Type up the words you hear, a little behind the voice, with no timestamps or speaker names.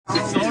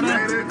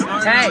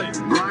Hey,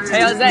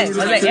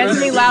 Jose, answer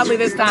me loudly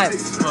this time.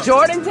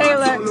 Jordan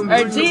Taylor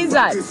or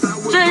Jesus?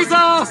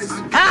 Jesus!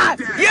 Ah,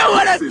 you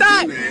would have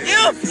thought!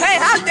 Hey,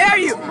 how dare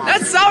you?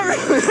 That's so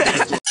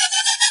rude!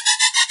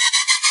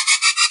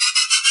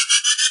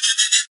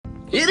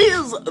 It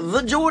is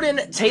the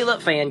Jordan Taylor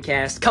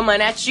Fancast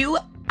coming at you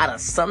on a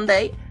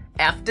Sunday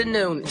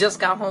afternoon. Just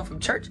got home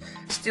from church,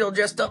 still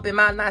dressed up in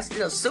my nice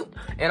little suit,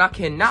 and I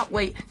cannot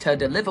wait to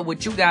deliver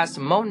with you guys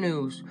some more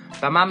news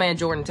by my man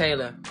Jordan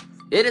Taylor.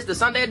 It is the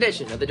Sunday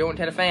edition of the Jordan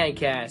Taylor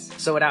Fancast,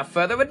 so without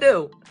further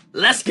ado,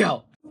 let's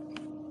go!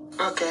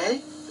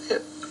 Okay.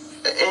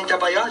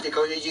 Antibiotic,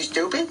 are you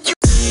stupid?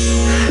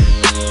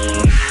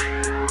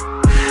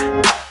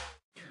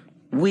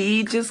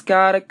 We just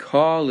got a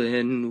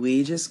call-in,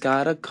 we just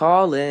got a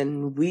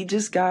call-in, we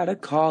just got a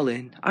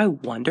call-in. I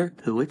wonder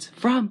who it's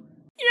from.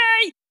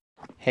 Yay!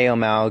 Hey,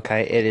 Malachi,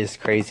 it is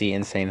crazy,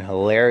 insane,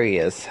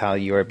 hilarious how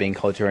you are being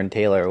called Jordan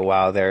Taylor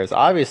while there's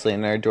obviously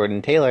another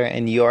Jordan Taylor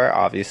and you are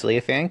obviously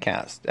a fan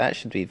cast. That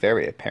should be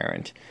very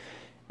apparent.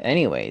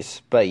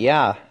 Anyways, but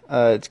yeah,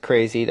 it's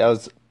crazy. That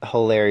was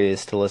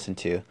hilarious to listen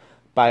to.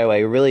 By the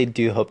way, really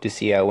do hope to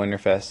see you at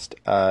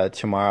Winterfest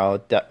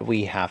tomorrow.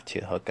 We have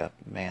to hook up.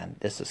 Man,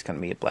 this is going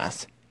to be a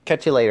blast.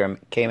 Catch you later,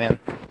 K-Man.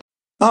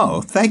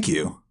 Oh, thank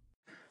you.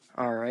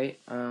 Alright,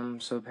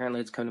 so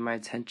apparently it's come to my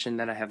attention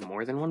that I have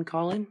more than one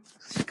call-in,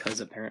 because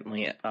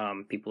apparently,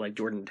 people like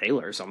Jordan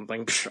Taylor or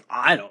something,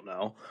 I don't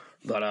know,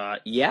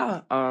 but,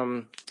 yeah,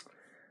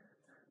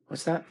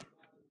 what's that?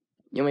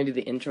 You want me to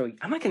do the intro?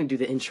 I'm not gonna do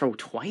the intro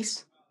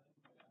twice.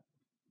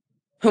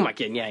 Who am I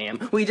kidding? Yeah, I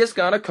am. We just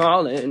got a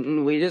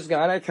call-in, we just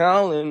got a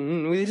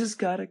call-in, we just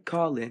got a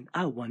call-in,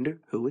 I wonder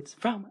who it's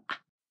from.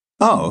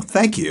 Oh,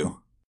 thank you.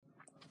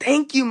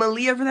 Thank you,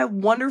 Malia, for that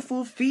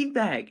wonderful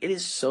feedback. It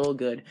is so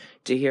good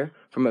to hear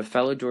from a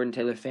fellow Jordan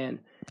Taylor fan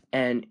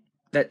and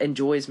that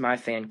enjoys my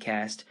fan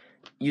cast.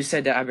 You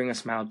said that I bring a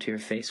smile to your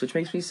face, which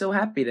makes me so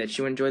happy that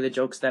you enjoy the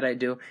jokes that I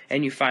do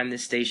and you find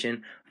this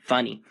station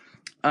funny.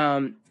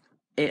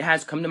 It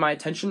has come to my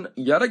attention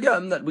yet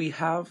again that we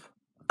have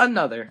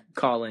another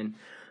call-in.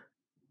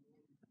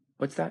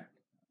 What's that?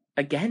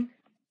 Again?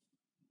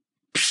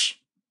 Psh!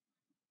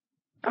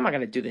 I'm not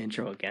gonna do the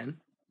intro again.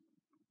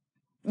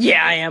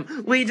 Yeah, I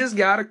am. We just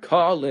got a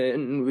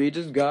call-in. We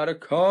just got a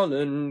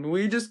call-in.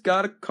 We just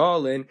got a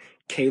call-in.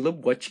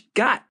 Caleb, what you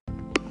got?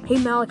 Hey,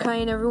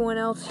 Malachi and everyone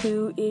else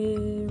who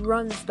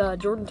runs the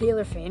Jordan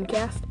Taylor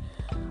Fancast.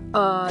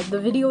 The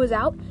video is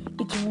out.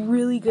 It's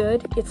really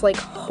good. It's like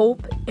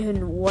hope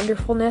and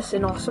wonderfulness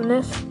and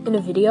awesomeness in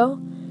a video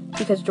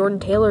because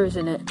Jordan Taylor is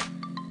in it.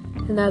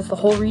 And that's the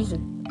whole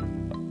reason.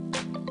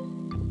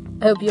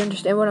 I hope you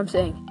understand what I'm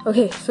saying.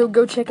 Okay, so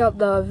go check out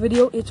the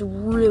video. It's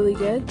really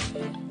good.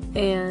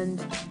 And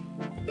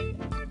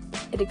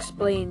it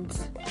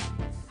explains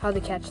how to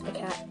catch the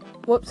cat.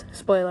 Whoops,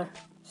 spoiler.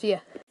 See ya.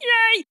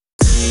 Yay!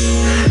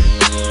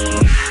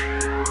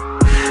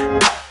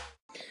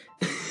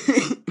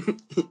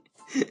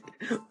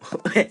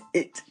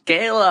 It's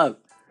Caleb.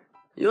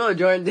 You know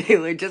Jordan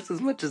Taylor just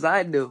as much as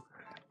I do.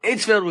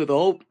 It's filled with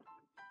hope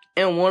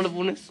and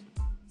wonderfulness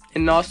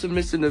and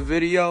awesomeness in the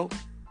video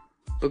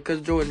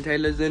because Jordan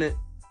Taylor's in it.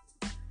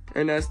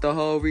 And that's the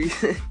whole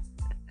reason.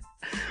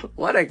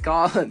 What a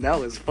call, that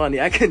was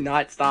funny. I could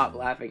not stop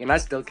laughing, and I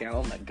still can't.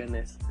 Oh my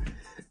goodness.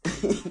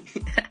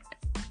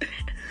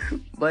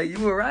 But you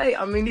were right.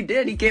 I mean, he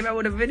did. He came out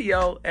with a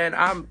video, and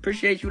I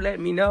appreciate you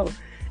letting me know.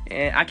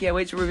 And I can't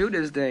wait to review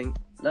this thing.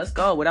 Let's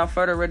go. Without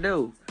further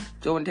ado,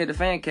 Jordan Taylor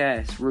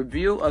Fancast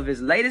review of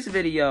his latest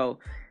video.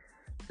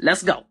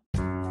 Let's go.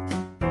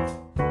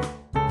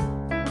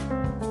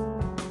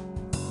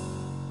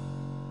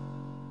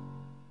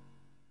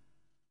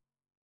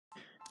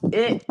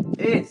 It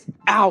is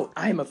out.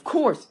 I am, of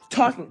course,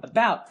 talking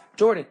about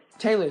Jordan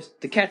Taylor's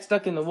The Cat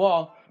Stuck in the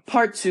Wall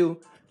Part 2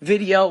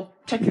 video.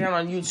 Check it out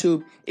on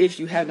YouTube if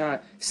you have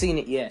not seen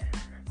it yet.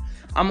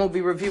 I'm going to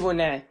be reviewing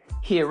that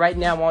here right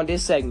now on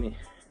this segment.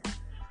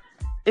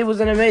 It was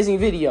an amazing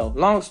video.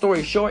 Long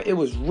story short, it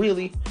was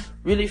really,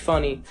 really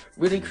funny,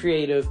 really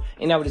creative,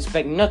 and I would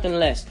expect nothing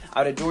less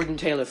out of Jordan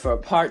Taylor for a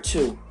Part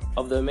 2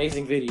 of the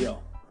amazing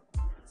video.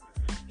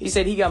 He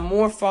said he got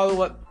more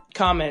follow-up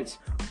comments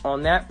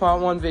on that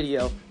Part 1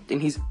 video than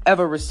he's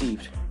ever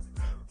received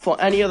for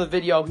any other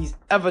video he's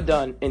ever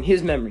done in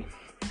his memory.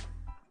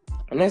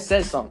 And that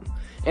says something.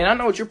 And I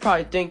know what you're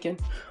probably thinking,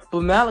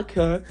 but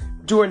Malachi,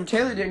 Jordan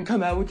Taylor didn't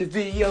come out with the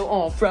video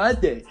on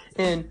Friday,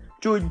 and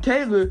Jordan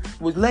Taylor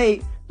was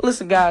late.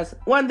 Listen, guys,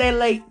 1 day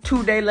late,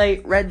 2 day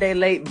late, red day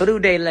late, blue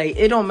day late.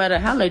 It don't matter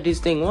how late this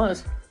thing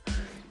was.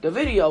 The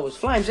video was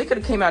flames. It could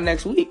have came out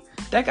next week.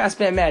 That guy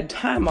spent mad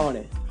time on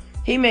it.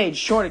 He made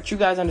sure that you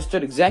guys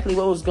understood exactly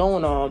what was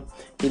going on.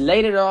 He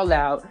laid it all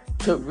out,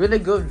 took really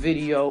good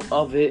video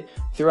of it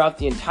throughout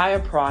the entire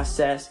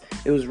process.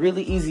 It was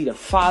really easy to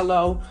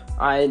follow.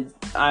 I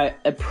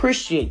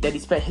appreciate that he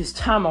spent his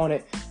time on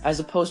it as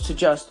opposed to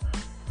just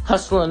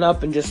hustling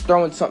up and just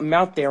throwing something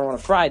out there on a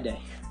Friday.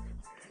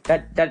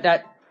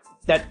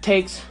 That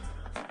takes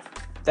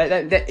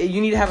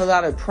you need to have a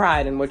lot of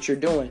pride in what you're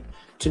doing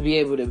to be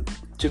able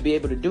to be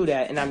able to do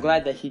that, and I'm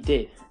glad that he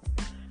did.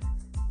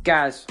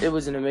 Guys, it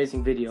was an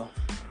amazing video.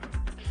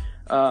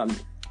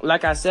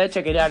 Like I said,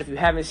 check it out if you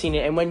haven't seen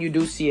it, and when you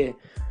do see it,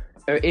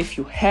 or if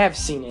you have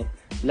seen it,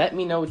 let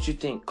me know what you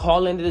think.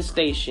 Call into the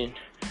station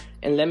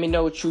and let me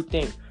know what you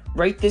think.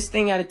 Rate this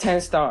thing out of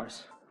 10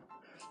 stars.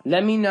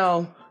 Let me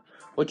know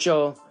what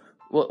y'all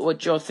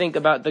think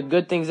about the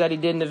good things that he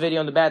did in the video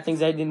and the bad things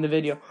that he did in the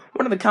video.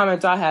 One of the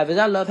comments I have is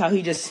I love how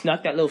he just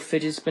snuck that little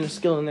fidget spinner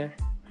skill in there.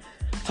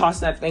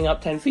 Tossing that thing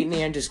up 10 feet in the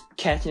air and just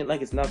catching it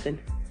like it's nothing.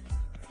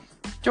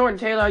 Jordan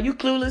Taylor, are you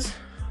clueless?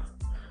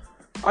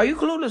 Are you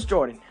clueless,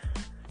 Jordan?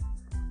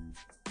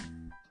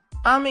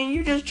 I mean,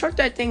 you just chucked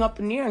that thing up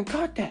in the air and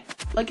caught that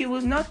like it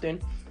was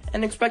nothing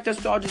and expect us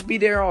to all just be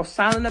there all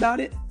silent about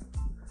it?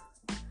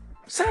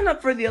 Sign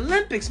up for the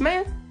Olympics,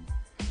 man.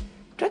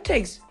 That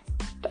takes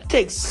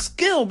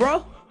skill,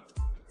 bro.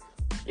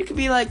 You could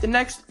be like the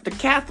next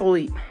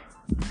decathlete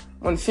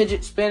when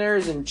fidget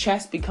spinners and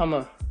chess become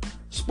a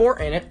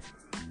sport in it.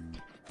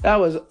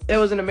 It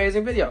was an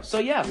amazing video. So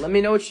yeah, let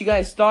me know what you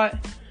guys thought.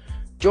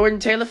 Jordan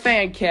Taylor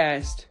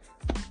Fancast.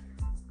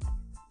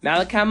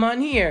 Malachi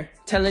Munn here,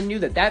 telling you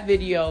that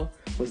video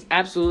was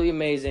absolutely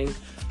amazing.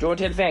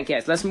 Jordan Taylor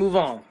Fancast. Let's move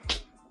on.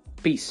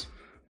 Peace.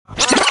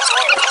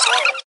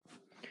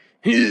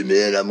 Yeah,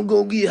 man, I'ma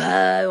go get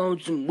high on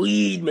some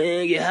weed,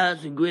 man. Get high on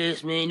some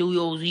grass, man. New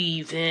Year's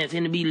Eve, fam.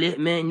 Finna be lit,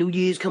 man. New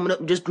Year's coming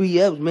up in just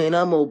 3 hours, man.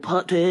 I'm gonna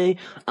party.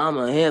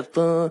 I'ma have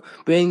fun.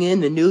 Bring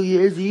in the New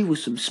Year's Eve with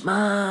some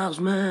smiles,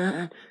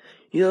 man.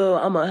 Yo,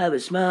 I'ma have a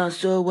smile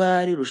so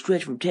wide it'll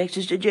stretch from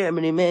Texas to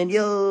Germany, man.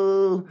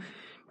 Yo,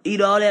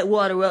 eat all that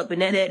water up in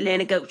that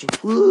Atlantic Ocean.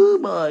 Woo,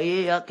 boy,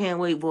 yeah, I can't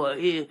wait for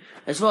it. Yeah.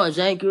 As far as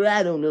Anchor,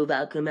 I don't know if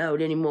I'll come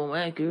out anymore.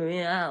 Anchor,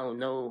 yeah, I don't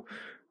know.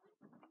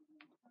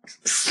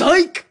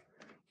 Psych!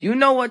 You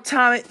know what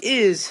time it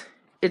is.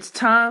 It's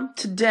time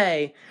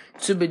today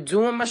to be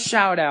doing my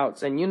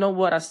shout-outs. And you know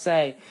what I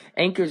say?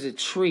 Anchor's a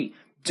treat.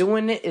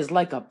 Doing it is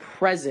like a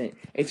present.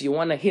 If you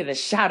want to hear the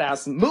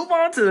shout-outs, move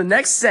on to the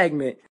next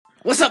segment.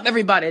 What's up,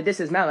 everybody? This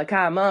is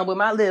Malachi Munn with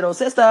my little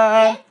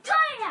sister,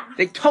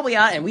 Victoria.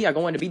 And we are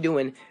going to be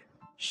doing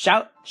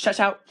shout-outs.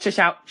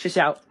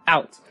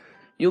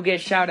 You'll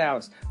get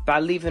shout-outs by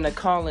leaving a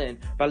call-in,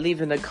 by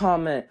leaving a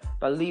comment,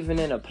 by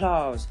leaving an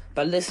applause,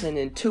 by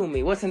listening to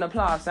me. What's an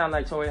applause sound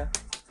like, Toya?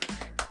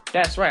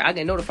 That's right. I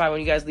get notified when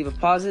you guys leave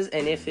applauses,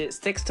 and if it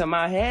sticks to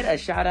my head, a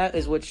shout-out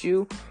is what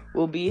you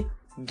will be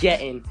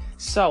getting.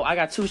 So, I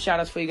got 2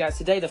 shout-outs for you guys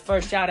today. The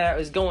first shout-out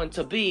is going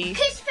to be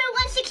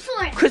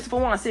Christopher164.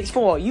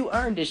 Christopher164. You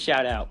earned this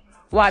shout-out.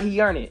 Why'd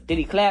he earn it? Did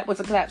he clap? What's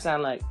a clap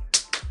sound like?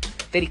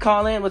 Did he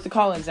call in? What's the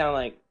call-in sound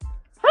like?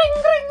 Ring,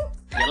 ring.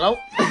 Hello?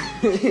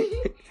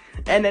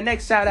 And the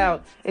next shout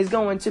out is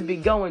going to be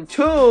going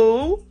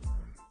to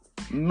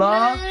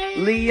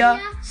Malia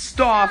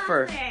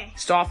Stauffer.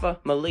 Stauffer,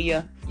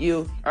 Malia,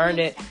 you earned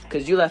it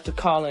because you left a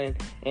call in,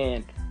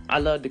 and I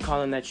love the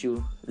call in that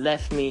you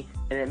left me,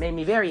 and it made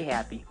me very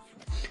happy.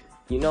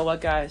 You know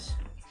what, guys?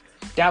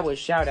 That was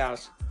shout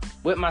outs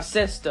with my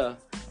sister.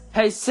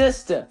 Hey,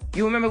 sister,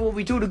 you remember what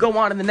we do to go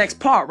on in the next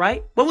part,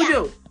 right? What we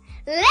do?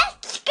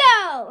 Let's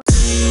go.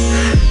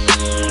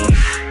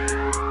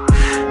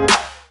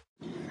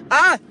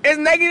 It's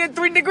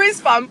 -3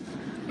 degrees, fam.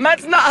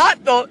 Man's not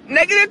hot, though.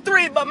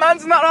 -3, but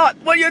man's not hot.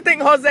 What do you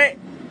think, Jose?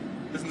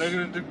 It's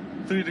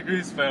 -3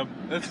 degrees, fam.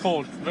 It's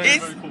cold. Very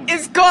cold.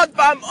 It's cold,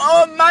 fam.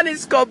 Oh, man,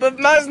 it's cold, but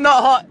man's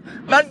not hot.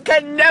 Man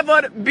can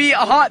never be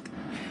hot.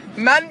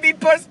 Man be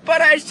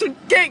perspiration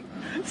king.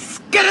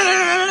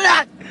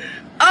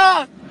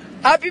 Oh,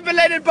 happy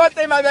belated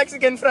birthday, my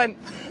Mexican friend.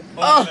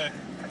 Oh,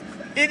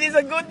 it is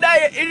a good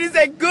day. It is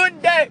a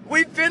good day.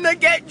 We finna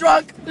get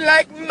drunk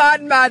like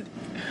mad.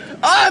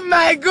 Oh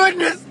my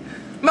goodness!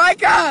 My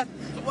God!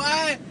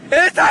 What?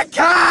 It's a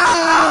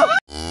cow!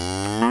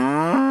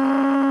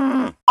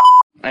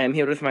 I am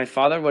here with my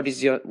father. What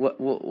is your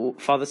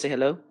father? Say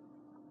hello.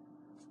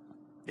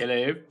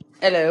 Hello.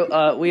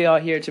 Hello. We are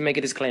here to make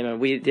a disclaimer.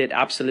 We did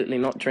absolutely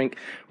not drink.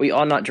 We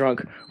are not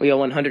drunk. We are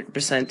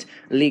 100%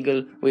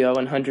 legal. We are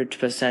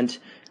 100%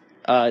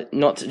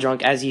 not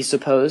drunk as you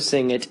suppose,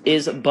 saying it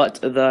is but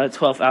the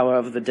 12th hour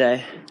of the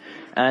day,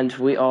 and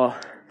we are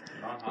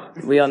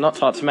not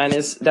hot. Man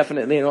is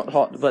definitely not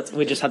hot, but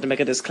we just had to make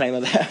a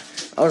disclaimer there.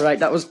 Alright,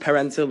 that was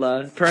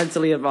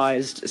parentally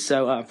advised.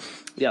 So,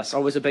 yes,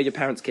 always obey your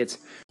parents, kids.